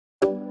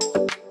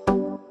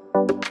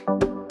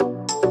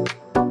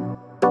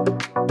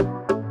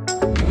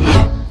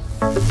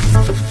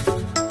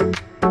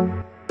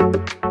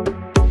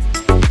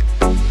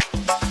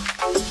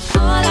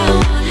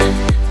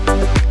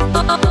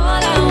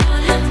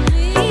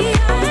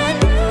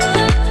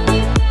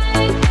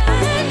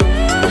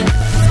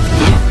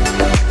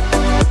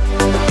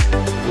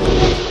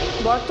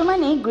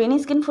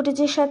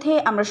ফুটেজের সাথে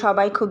আমরা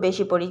সবাই খুব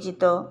বেশি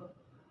পরিচিত।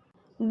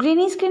 গ্রিন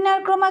স্ক্রিন আর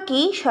ক্রোমা কি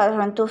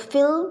সাধারণত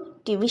ফিল্ম,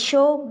 টিভি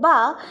শো বা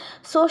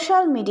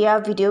সোশ্যাল মিডিয়া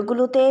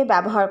ভিডিওগুলোতে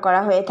ব্যবহার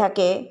করা হয়ে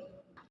থাকে।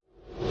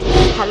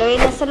 হ্যালো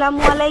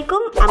আসসালামু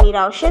আলাইকুম, আমি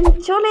রওশন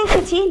চলে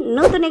এসেছি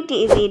নতুন একটি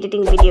ইজি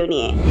এডিটিং ভিডিও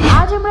নিয়ে।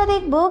 আজ আমরা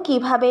দেখব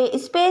কিভাবে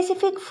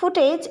স্পেসিফিক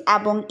ফুটেজ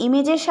এবং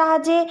ইমেজের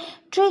সাহায্যে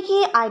ট্রিকি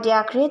আইডিয়া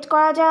ক্রিয়েট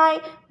করা যায়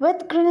with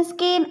green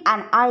screen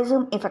and I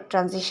zoom effect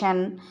transition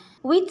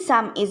with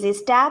some easy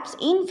steps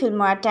in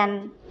Filmora X.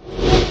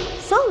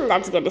 So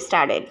let's get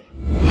started.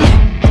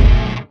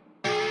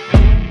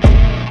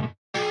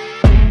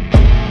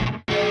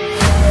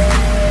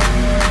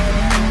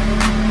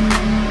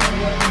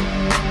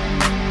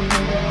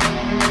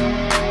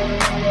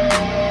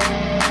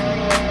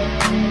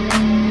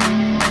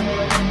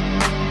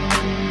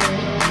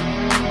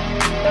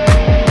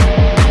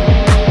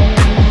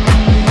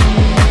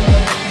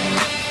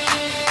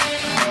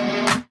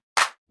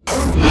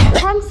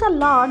 Thanks a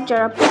লট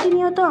যারা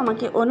প্রতিনিয়ত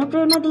আমাকে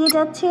অনুপ্রেরণা দিয়ে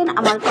যাচ্ছেন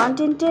আমার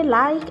কন্টেন্টে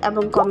লাইক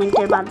এবং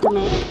কমেন্টের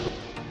মাধ্যমে।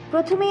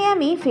 প্রথমেই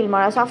আমি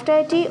ফিল্মোরা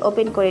সফটওয়্যারটি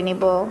ওপেন করে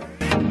নেব।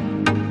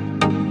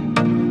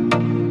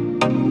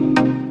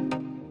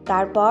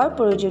 তারপর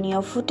প্রয়োজনীয়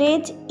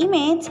ফুটেজ,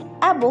 ইমেজ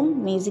এবং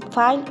মিউজিক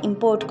ফাইল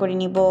ইম্পোর্ট করে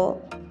নিব।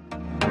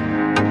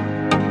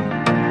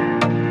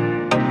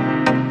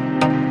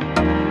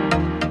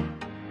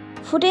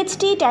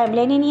 ফুটেজটি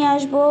টাইমলাইনে নিয়ে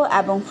আসব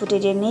এবং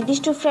ফুটেজের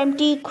নির্দিষ্ট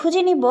ফ্রেমটি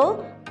খুঁজে নিব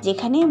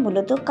যেখানে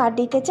মূলত কাট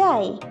দিতে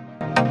চাই।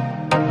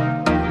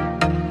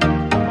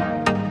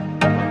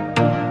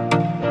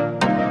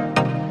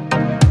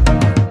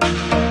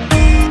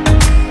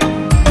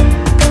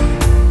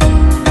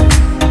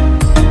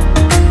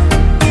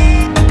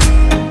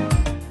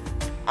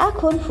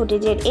 এখন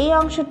ফুটেজের এই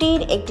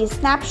অংশটির একটি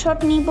স্ন্যাপশট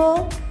নিব।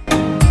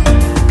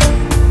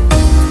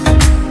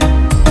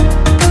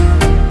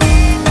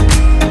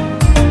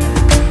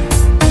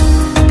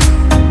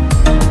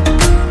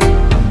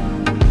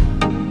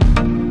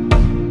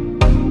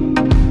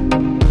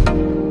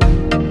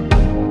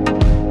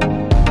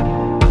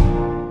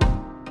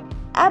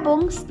 এবং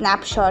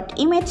স্ন্যাপশট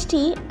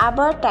ইমেজটি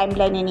আবার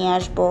টাইমলাইনে নিয়ে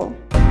আসব।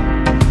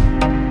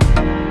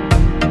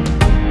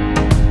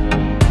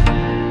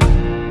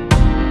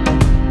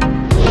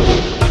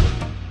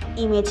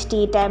 ইমেজটি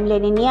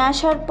টাইমলাইনে নিয়ে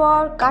আসার পর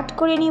কাট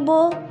করে নিব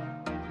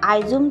I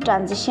zoom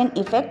transition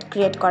effect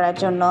create করার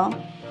জন্য।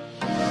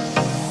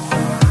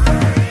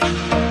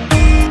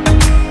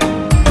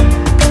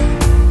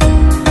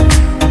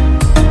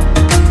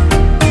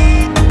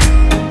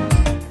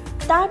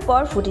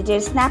 তারপর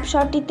ফুটেজের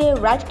স্ন্যাপশটটিতে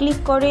রাইট ক্লিক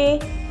করে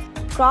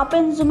ক্রপ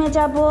এন্ড জুমে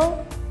যাব,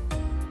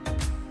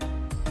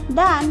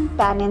 দেন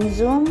প্যান এন্ড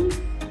জুম,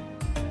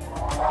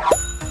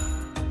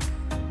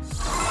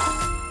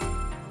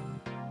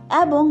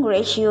 এবং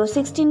রেশিও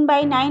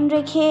 16:9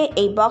 রেখে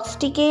এই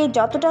বক্সটিকে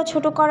যতটা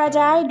ছোট করা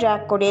যায়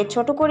ড্র্যাগ করে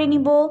ছোট করে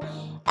নিব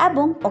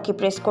এবং ওকে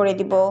প্রেস করে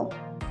দিব।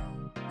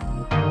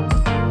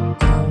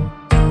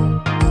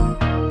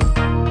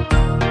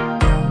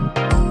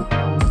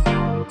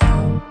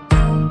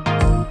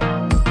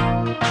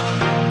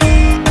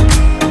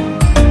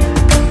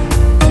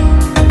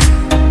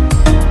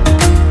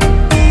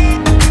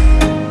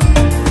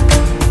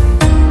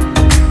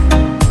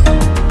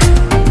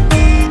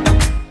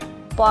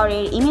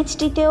 পরের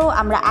ইমেজটিতেও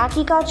আমরা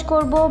একই কাজ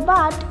করব,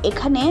 বাট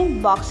এখানে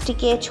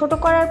বক্সটিকে ছোট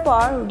করার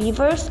পর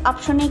রিভার্স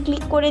অপশনে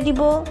ক্লিক করে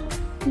দিব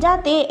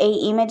যাতে এই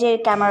ইমেজের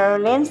ক্যামেরার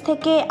লেন্স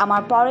থেকে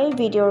আমার পরের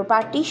ভিডিওর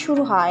পার্টটি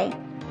শুরু হয়।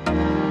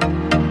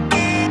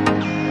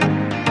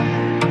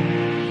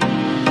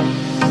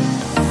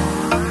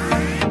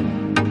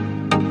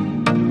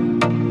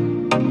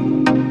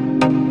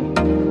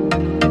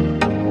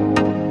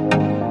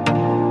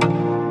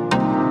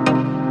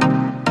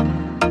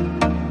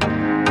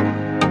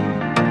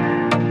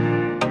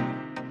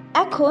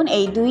 এখন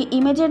এই দুই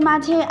ইমেজের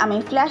মাঝে আমি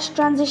ফ্ল্যাশ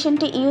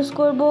ট্রানজিশনটি ইউজ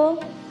করব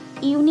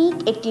ইউনিক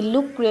একটি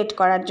লুক ক্রিয়েট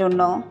করার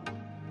জন্য।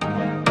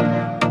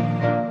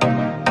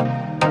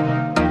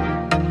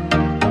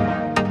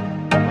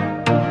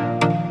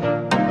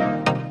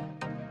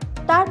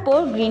 তারপর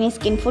গ্রিন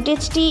স্ক্রিন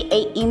ফুটেজটি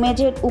এই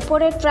ইমেজের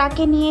উপরের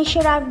ট্র্যাকে নিয়ে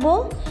এসে রাখব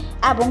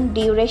এবং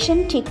ডিউরেশন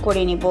ঠিক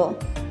করে নিব।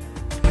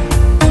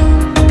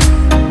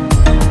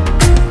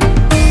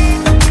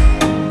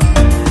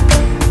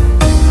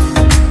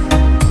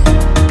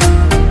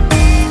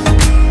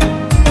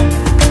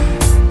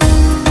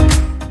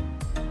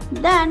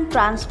 দেন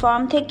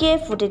ট্রান্সফর্ম থেকে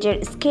ফুটেজের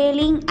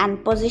স্কেলিং অ্যান্ড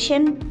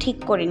পজিশন ঠিক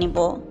করে নিব।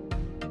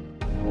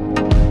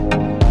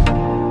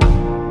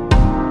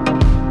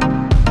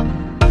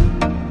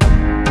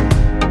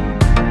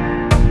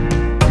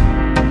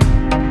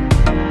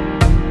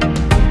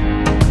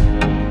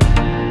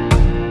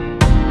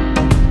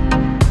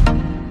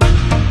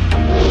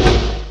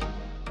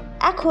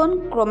 এখন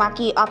ক্রোমা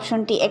কি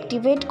অপশনটি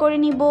অ্যাক্টিভেট করে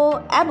নিব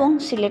এবং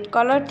সিলেক্ট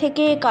কালার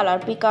থেকে কালার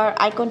পিকার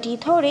আইকনটি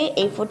ধরে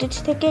এই ফুটেজ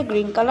থেকে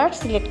গ্রিন কালার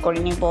সিলেক্ট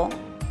করে নিব।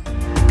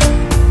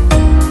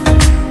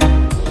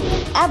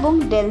 এবং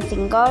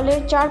ড্যান্সিং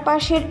গার্লের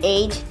চারপাশের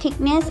এজ,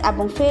 থিকনেস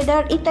এবং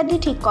ফেদার ইত্যাদি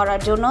ঠিক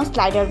করার জন্য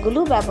স্লাইডারগুলো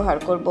ব্যবহার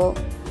করব।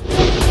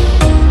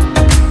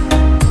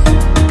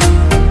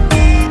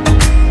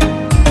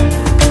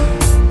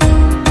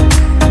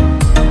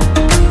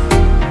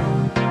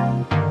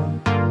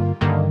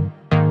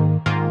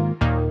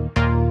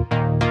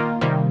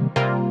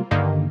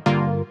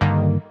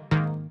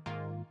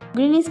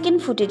 গ্রিন স্ক্রিন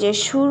ফুটেজের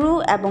শুরু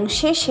এবং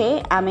শেষে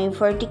আমি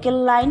ভার্টিক্যাল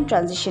লাইন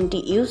ট্রানজিশনটি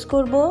ইউজ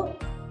করব।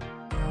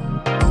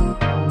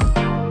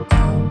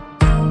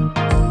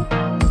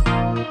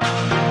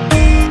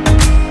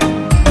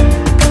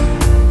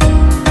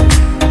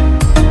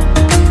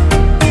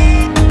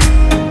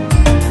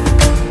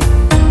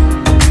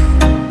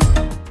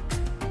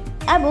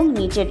 এবং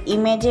নিচের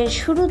ইমেজের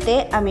শুরুতে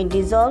আমি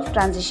ডিসলভ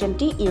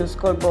ট্রানজিশনটি ইউজ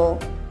করব।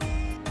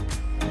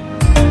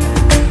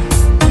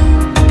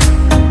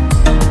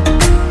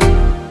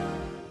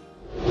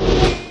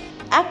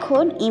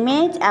 এখন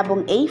ইমেজ এবং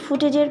এই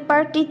ফুটেজের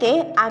পার্টটিতে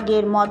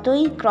আগের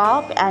মতোই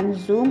ক্রপ অ্যান্ড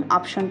জুম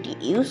অপশনটি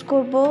ইউজ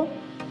করব,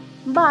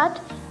 বাট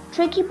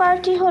ট্রিকি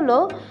পার্টটি হলো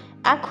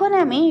এখন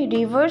আমি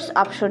রিভার্স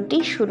অপশনটি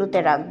শুরুতে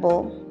রাখব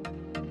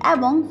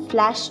এবং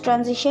ফ্ল্যাশ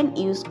ট্রানজিশন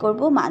ইউজ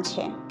করব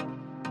মাঝে।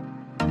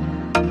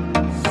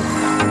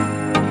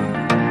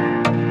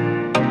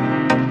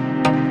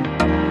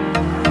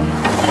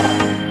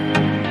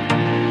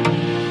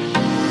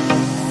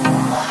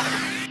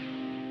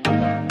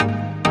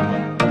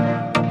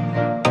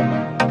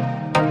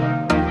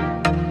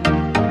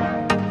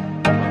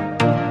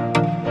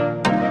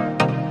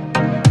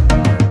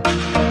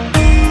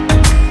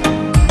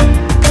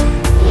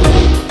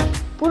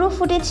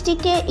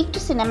 ফুটেজটিকে একটু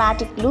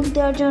সিনেম্যাটিক লুক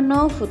দেওয়ার জন্য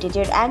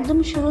ফুটেজের একদম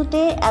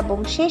শুরুতে এবং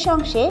শেষ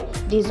অংশে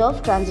ডিসলভ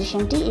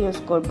ট্রানজিশনটি ইউজ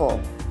করব।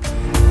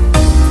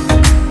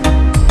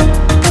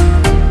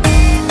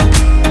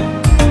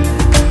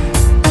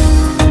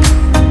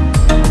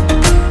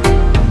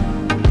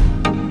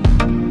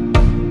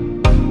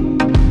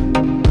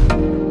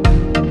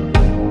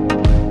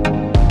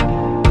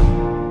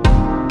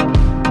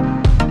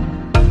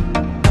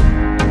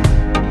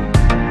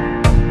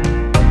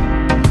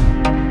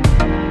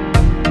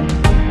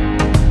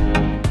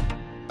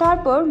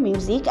 তারপর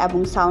মিউজিক এবং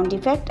সাউন্ড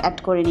ইফেক্ট অ্যাড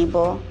করে নিব।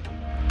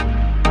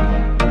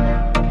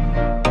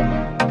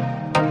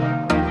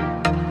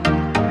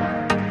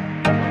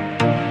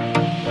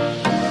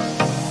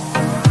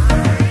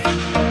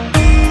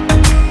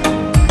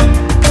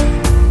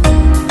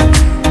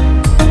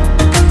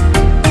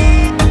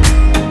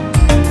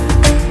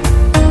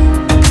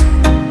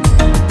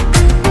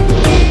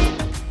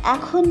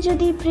 এখন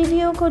যদি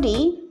প্রিভিউ করি,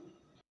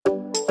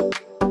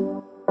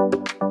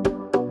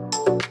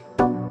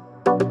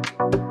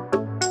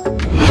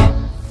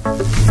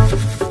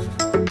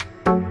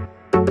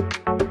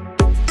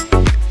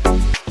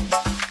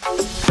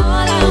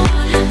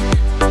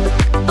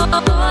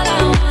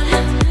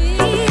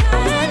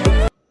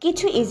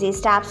 কিছু ইজি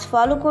স্টেপস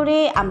ফলো করে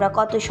আমরা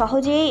কত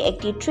সহজেই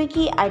একটি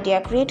ট্রিকি আইডিয়া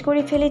ক্রিয়েট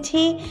করে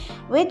ফেলেছি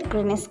with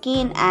green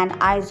screen and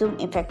I zoom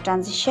effect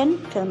transition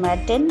Filmora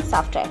 10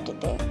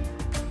 সফটওয়্যারটিতে।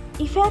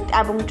 Effect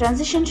এবং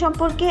ট্রানজিশন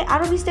সম্পর্কে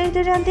আরও বিস্তারিত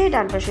জানতে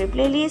ডান পাশের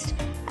প্লেলিস্ট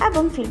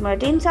এবং ফিল্মোরা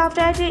 10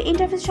 সফটওয়্যারটির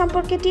ইন্টারফেস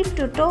সম্পর্কে টিপ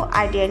টুটো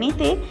আইডিয়া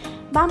নিতে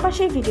বাম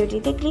পাশের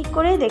ভিডিওটিতে ক্লিক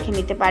করে দেখে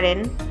নিতে পারেন।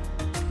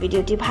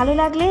 ভিডিওটি ভালো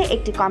লাগলে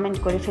একটি কমেন্ট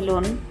করে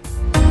ফেলুন।